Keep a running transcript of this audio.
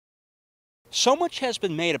So much has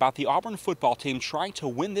been made about the Auburn football team trying to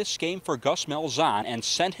win this game for Gus Malzahn and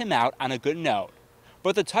send him out on a good note.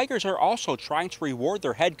 But the Tigers are also trying to reward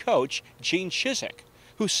their head coach, Gene Chizik,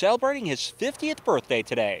 who's celebrating his 50th birthday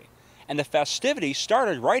today. And the festivities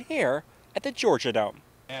started right here at the Georgia Dome.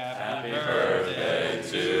 Happy birthday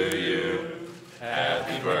to you.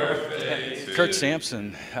 Happy birthday to Kurt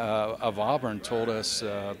Sampson of Auburn told us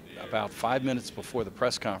about 5 minutes before the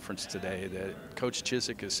press conference today that Coach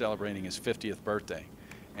Chizik is celebrating his 50th birthday.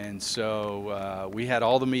 And so we had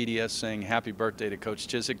all the media saying happy birthday to Coach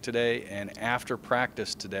Chizik today, and after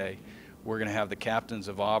practice today, we're going to have the captains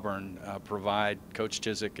of Auburn provide Coach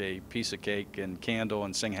Chizik a piece of cake and candle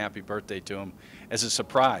and sing happy birthday to him as a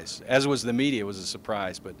surprise. As was the media, it was a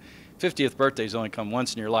surprise. But 50th birthdays only come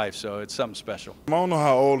once in your life, so it's something special. I don't know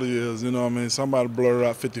how old he is, you know what I mean? Somebody blurted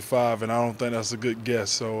out 55, and I don't think that's a good guess.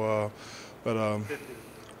 So,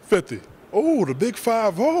 50. Oh, the big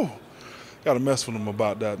 5-0. Got to mess with him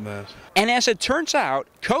about that, man. And as it turns out,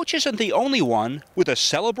 Coach isn't the only one with a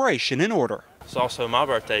celebration in order. It's also my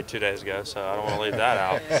birthday 2 days ago, so I don't want to leave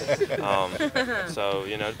that out. So,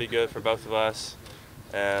 you know, it'd be good for both of us.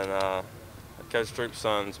 And Coach Troop's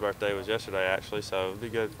son's birthday was yesterday, actually, so it'd be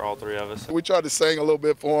good for all three of us. We tried to sing a little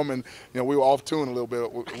bit for him, and we were off tune a little bit.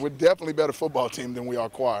 We're definitely a better football team than we are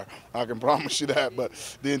choir. I can promise you that. But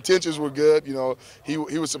the intentions were good. You know, he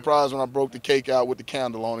was surprised when I broke the cake out with the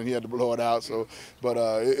candle on, and he had to blow it out. So, but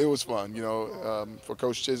it was fun, you know, for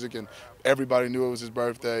Coach Chizik, and everybody knew it was his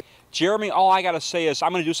birthday. Jeremy, all I got to say is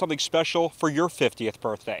I'm going to do something special for your 50th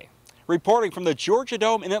birthday. Reporting from the Georgia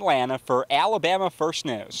Dome in Atlanta for Alabama First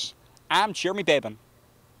News, I'm Jeremy Babin.